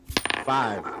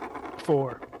5,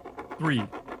 4, 3, 2,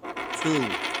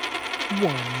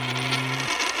 1.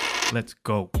 let's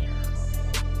go.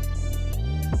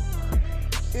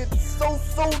 It's so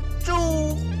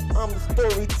true. I'm the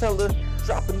storyteller,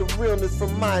 dropping the realness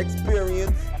from my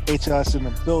experience. HLS in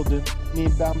the building. Me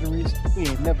and Boundaries, we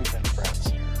ain't never been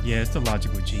friends. Yeah, it's the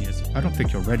logical genius. I don't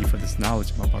think you're ready for this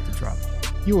knowledge I'm about to drop.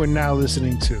 You are now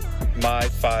listening to My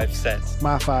 5 cents.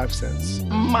 My 5 Cents.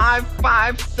 My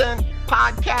 5-cent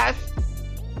podcast.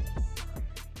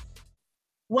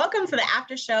 Welcome to the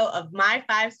after show of My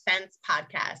 5 Cents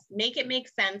podcast. Make it make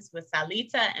sense with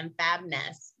Salita and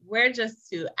Fabness. We're just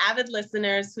two avid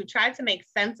listeners who try to make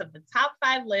sense of the top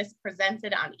 5 lists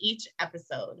presented on each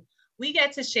episode. We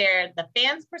get to share the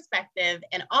fans' perspective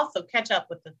and also catch up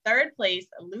with the third place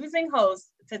losing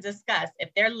hosts to discuss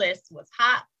if their list was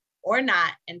hot or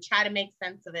not and try to make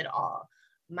sense of it all.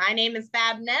 My name is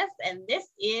Fabness and this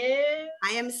is...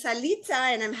 I am Salita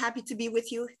and I'm happy to be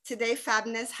with you today,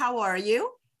 Fabness. How are you?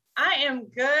 I am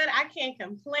good. I can't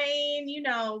complain. You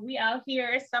know, we out here,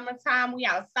 it's summertime, we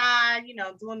outside, you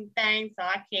know, doing things. So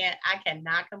I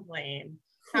cannot complain.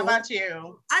 How about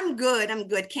you? I'm good.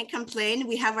 Can't complain.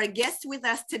 We have our guest with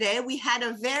us today. We had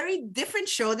a very different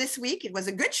show this week. It was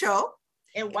a good show.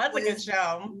 It was a good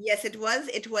show. Yes, it was.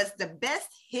 It was the best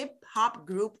hip hop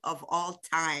group of all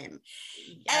time.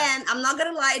 Yes. And I'm not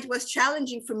going to lie, it was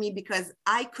challenging for me because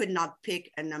I could not pick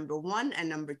a number 1, a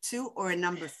number 2, or a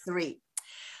number 3.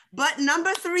 But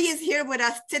number 3 is here with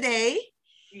us today.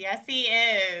 Yes, he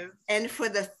is. And for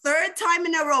the 3rd time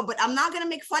in a row, but I'm not going to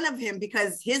make fun of him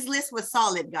because his list was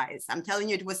solid, guys. I'm telling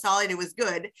you, it was solid. It was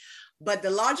good. But the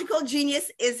logical genius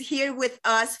is here with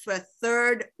us for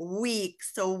 3rd week.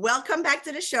 So welcome back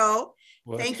to the show.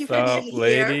 What's Thank you for up, being here.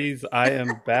 ladies? I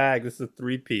am back. This is a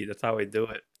 3-peat. That's how we do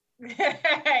it.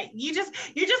 you just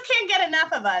can't get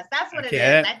enough of us. That's what it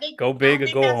Can't. is. I think Go big or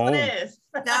go that's home. What it is.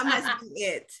 That must be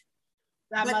it.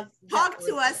 Talk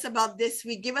to us about this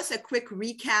week. Give us a quick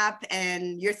recap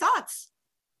and your thoughts.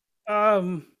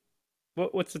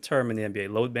 What's the term in the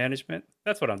NBA? Load management?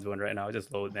 That's what I'm doing right now.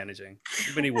 Just load managing.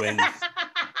 Too many wins.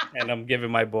 And I'm giving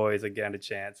my boys again a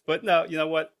chance. But no, you know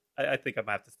what? I think I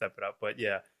might have to step it up. But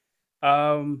yeah.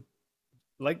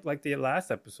 Like the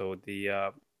last episode,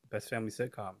 the best family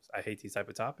sitcoms. I hate these type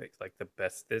of topics. Like the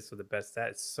best this or the best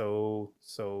that. It's so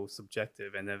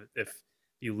subjective. And if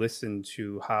you listen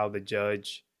to how the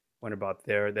judge went about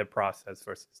their process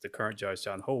versus the current judge,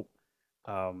 John Hope,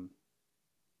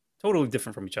 totally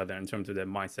different from each other in terms of their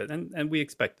mindset. And we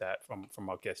expect that from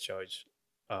our guest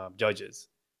judges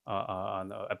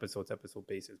on an episode-to-episode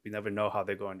basis. We never know how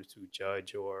they're going to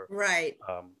judge or... Right.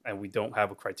 And we don't have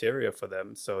a criteria for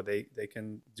them, so they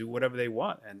can do whatever they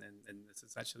want. And it's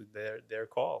essentially their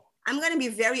call. I'm going to be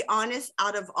very honest.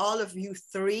 Out of all of you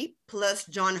 3, plus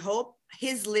John Hope,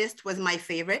 his list was my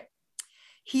favorite.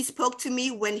 He spoke to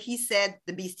me when he said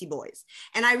the Beastie Boys.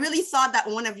 And I really thought that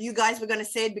one of you guys were going to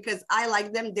say it because I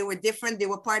like them. They were different. They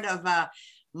were part of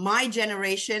my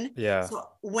generation. Yeah. So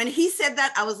when he said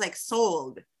that, I was like,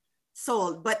 sold.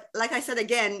 But like I said,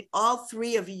 again, all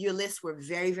 3 of your lists were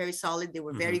very, very solid. They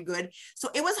were very good. So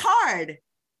it was hard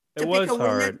to pick a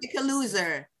winner, pick a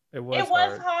loser. It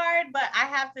was hard, but I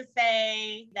have to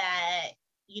say that,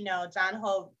 you know, John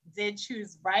Hope did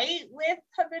choose right with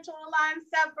Habitual Line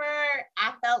Stepper.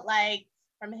 I felt like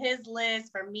from his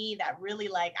list, for me, that really,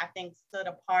 like, I think stood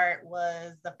apart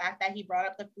was the fact that he brought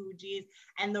up the Fugees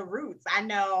and the Roots. I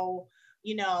know,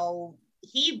 you know,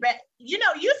 you're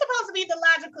supposed to be the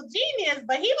logical genius,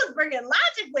 but he was bringing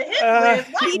logic with his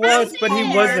list. He was, but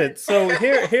he wasn't. So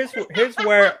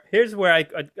here's where I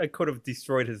could have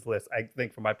destroyed his list. I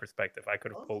think from my perspective, I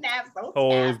could have poked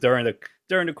holes during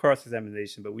the cross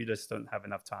examination, but we just don't have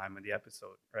enough time in the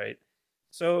episode, right?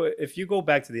 So if you go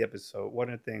back to the episode, one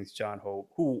of the things John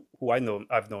Hope, who I've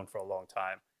known for a long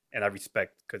time, and I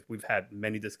respect because we've had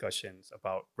many discussions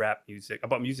about rap music,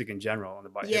 about music in general, and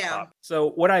about hip hop. So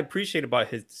what I appreciate about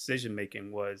his decision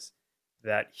making was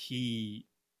that he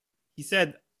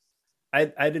said,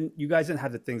 you guys didn't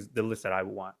have the list that I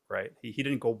want, right? He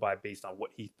didn't go based on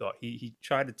what he thought. He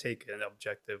tried to take an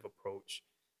objective approach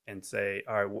and say,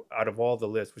 all right, out of all the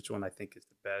lists, which one I think is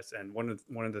the best? And one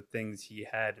of the things he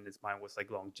had in his mind was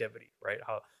like longevity, right?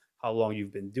 How long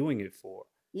you've been doing it for.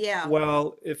 Yeah.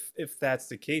 Well, if that's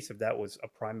the case, if that was a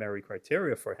primary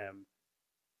criteria for him,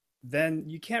 then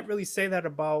you can't really say that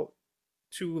about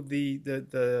 2 of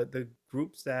the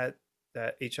groups that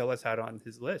HLS had on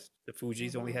his list. The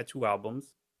Fugees only had 2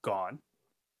 albums, gone,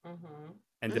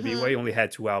 and WA only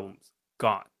had 2 albums,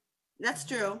 gone. That's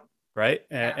true. Right,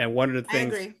 and one of the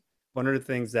things I agree. One of the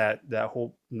things that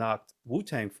Hope knocked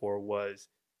Wu-Tang for was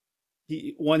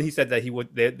he said that he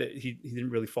didn't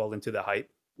really fall into the hype,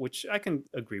 which I can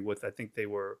agree with. I think they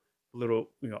were a little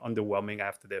underwhelming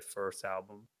after their first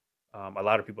album. A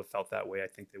lot of people felt that way. I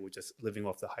think they were just living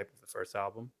off the hype of the first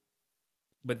album,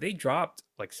 but they dropped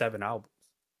like 7 albums.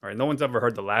 Right, no one's ever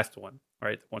heard the last one.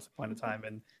 Right, Once Upon a Time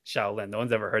in Shaolin. No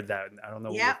one's ever heard that. And I don't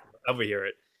know if we'll ever hear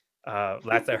it.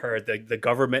 Last I heard, the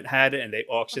government had it and they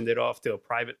auctioned it off to a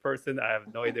private person. I have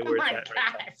no idea where it's at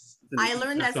right now. I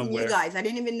learned that from you guys. I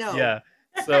didn't even know. Yeah.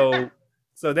 So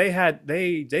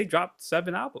they dropped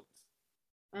 7 albums.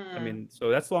 I mean, so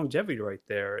that's longevity right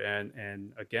there.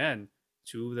 And again,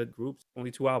 2 of the groups, only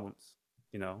 2 albums.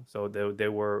 So they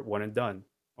were one and done.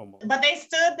 Almost. But they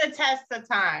stood the test of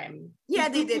time. Yeah,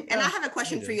 they did. And I have a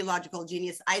question for you, Logical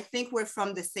Genius. I think we're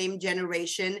from the same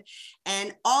generation.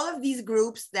 And all of these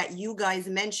groups that you guys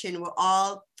mentioned were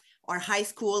all our high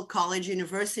school, college,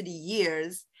 university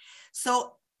years.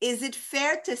 So is it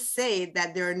fair to say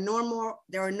that there are no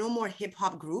more hip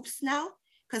hop groups now?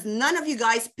 Because none of you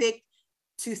guys picked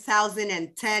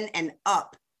 2010 and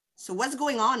up. So what's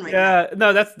going on right now? Yeah,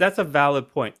 no, that's a valid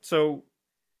point. So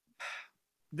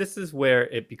this is where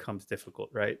it becomes difficult,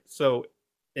 right? So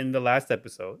in the last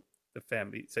episode, the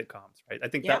family sitcoms, right? I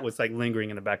think that was like lingering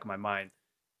in the back of my mind.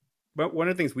 But one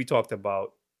of the things we talked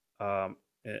about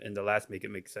in the last Make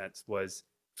It Make Sense was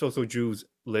So Drew's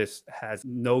list has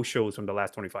no shows from the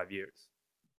last 25 years.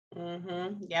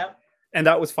 Mm-hmm. Yep. And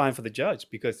that was fine for the judge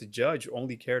because the judge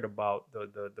only cared about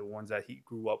the ones that he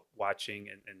grew up watching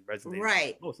and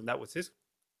resonated most, and that was his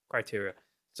criteria.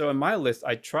 So in my list,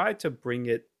 I tried to bring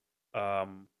it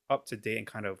up to date and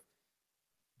kind of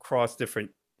cross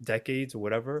different decades or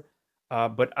whatever.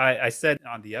 But I said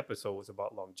on the episode was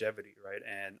about longevity, right?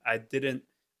 And I didn't.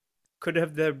 Could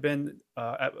have there been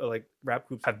like rap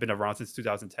groups have been around since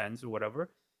 2010s or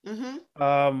whatever,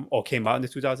 or came out in the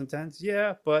 2010s?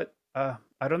 Yeah, but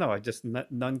I don't know. I just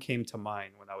none came to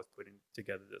mind when I was putting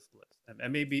together this list.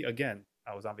 And maybe again,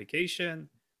 I was on vacation,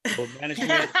 book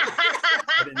management.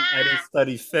 I didn't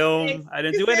study film. I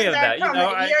didn't do any of that.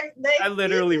 I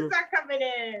literally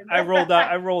I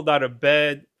rolled out of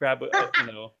bed, grabbed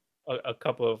a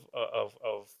cup of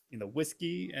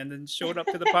whiskey, and then showed up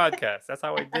to the podcast. That's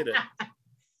how I did it.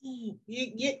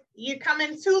 You're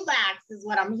coming too lax, is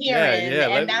what I'm hearing.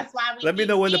 And that's why let me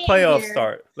know when the playoffs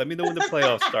start. Let me know when the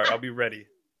playoffs start. I'll be ready.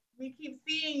 We keep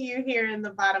seeing you here in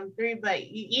the bottom 3, but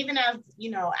even as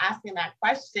asking that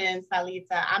question,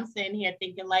 Salita, I'm sitting here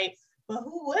thinking like, but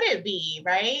who would it be,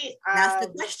 right? That's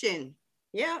the question.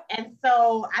 Yeah. And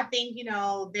so I think,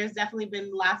 there's definitely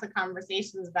been lots of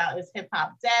conversations about, is hip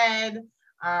hop dead?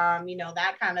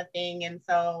 That kind of thing. And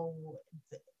so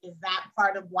is that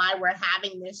part of why we're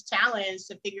having this challenge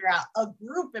to figure out a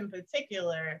group in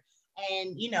particular?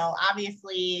 And,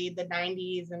 obviously the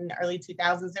 90s and early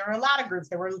 2000s, there were a lot of groups.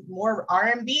 There were more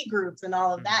R&B groups and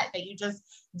all of that you just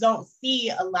don't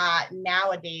see a lot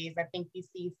nowadays. I think you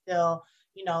see still,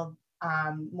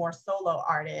 more solo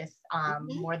artists,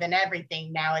 more than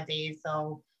everything nowadays.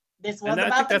 So this was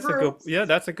about the groups.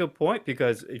 That's a good point,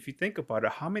 because if you think about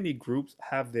it, how many groups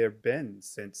have there been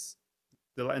since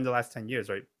in the last 10 years,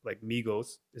 right? Like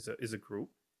Migos is a group.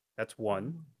 That's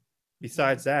one.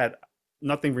 Besides that,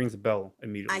 nothing rings a bell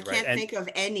immediately. I can't think of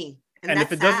any. And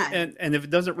if it doesn't, and if it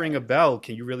doesn't ring a bell,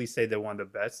 can you really say they're one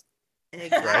of the best?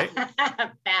 Exactly. Right?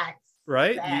 Facts.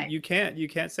 Right? Facts. You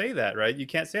can't say that, right? You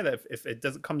can't say that if it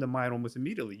doesn't come to mind almost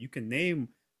immediately. You can name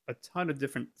a ton of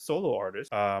different solo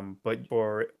artists, but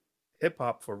for hip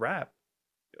hop, for rap,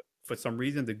 for some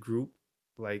reason the group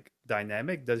like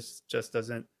dynamic just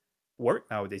doesn't work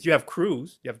nowadays. You have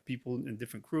crews, you have people in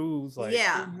different crews, like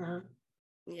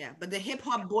yeah, but the hip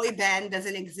hop boy band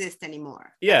doesn't exist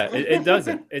anymore. Yeah, it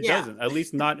doesn't. It doesn't. At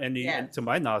least not any, to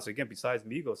my knowledge, again, besides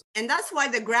Migos. And that's why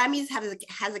the Grammys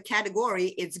has a category.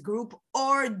 It's group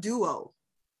or duo.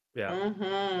 Yeah.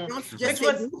 Don't just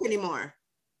say group anymore.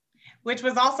 Which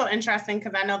was also interesting,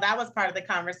 because I know that was part of the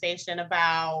conversation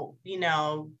about,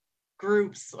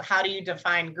 groups. How do you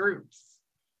define groups?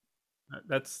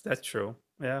 That's true.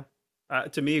 Yeah.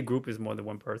 To me, a group is more than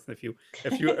one person. If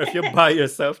you're by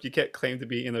yourself, you can't claim to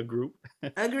be in a group.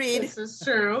 Agreed. This is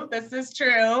true.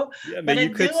 Yeah, but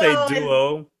you could say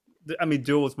duo. I mean,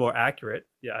 duo is more accurate.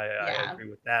 Yeah, I agree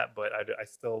with that. But I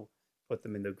still put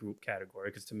them in the group category,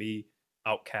 because to me,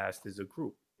 Outkast is a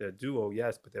group. They're a duo,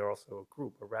 yes, but they're also a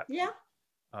group, a rap group.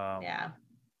 Yeah.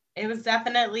 It was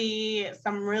definitely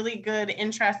some really good,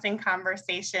 interesting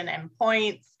conversation and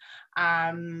points.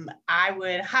 I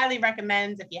would highly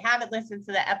recommend, if you haven't listened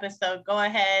to the episode, go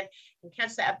ahead and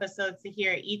catch the episode to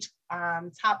hear each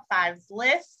top 5's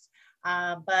list.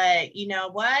 But you know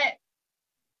what?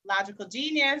 Logical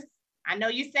Genius, I know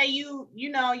you say you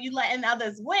letting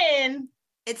others win.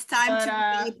 It's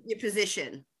time to be your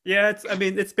position. Yeah,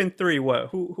 it's been 3. What?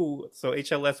 Who? So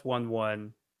HLS won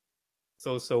 1.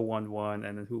 So 1-1,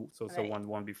 and then so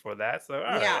 1-1 before that. So all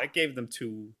right, I gave them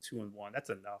 2-1.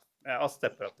 That's enough. I'll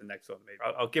step it up the next one. Maybe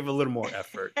I'll give a little more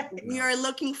effort. We are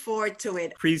looking forward to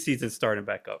it. Preseason starting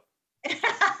back up.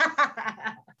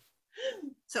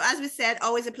 So as we said,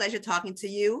 always a pleasure talking to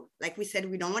you. Like we said,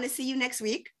 we don't want to see you next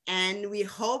week, and we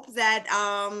hope that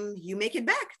you make it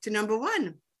back to number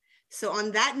 1. So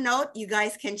on that note, you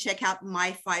guys can check out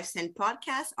My 5 Cent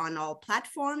Podcast on all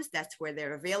platforms. That's where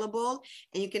they're available.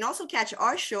 And you can also catch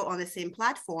our show on the same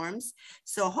platforms.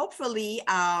 So hopefully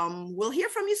we'll hear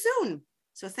from you soon.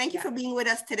 So thank you for being with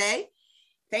us today.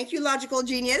 Thank you, Logical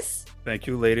Genius. Thank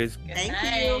you, ladies. Thank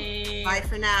you. Bye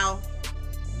for now.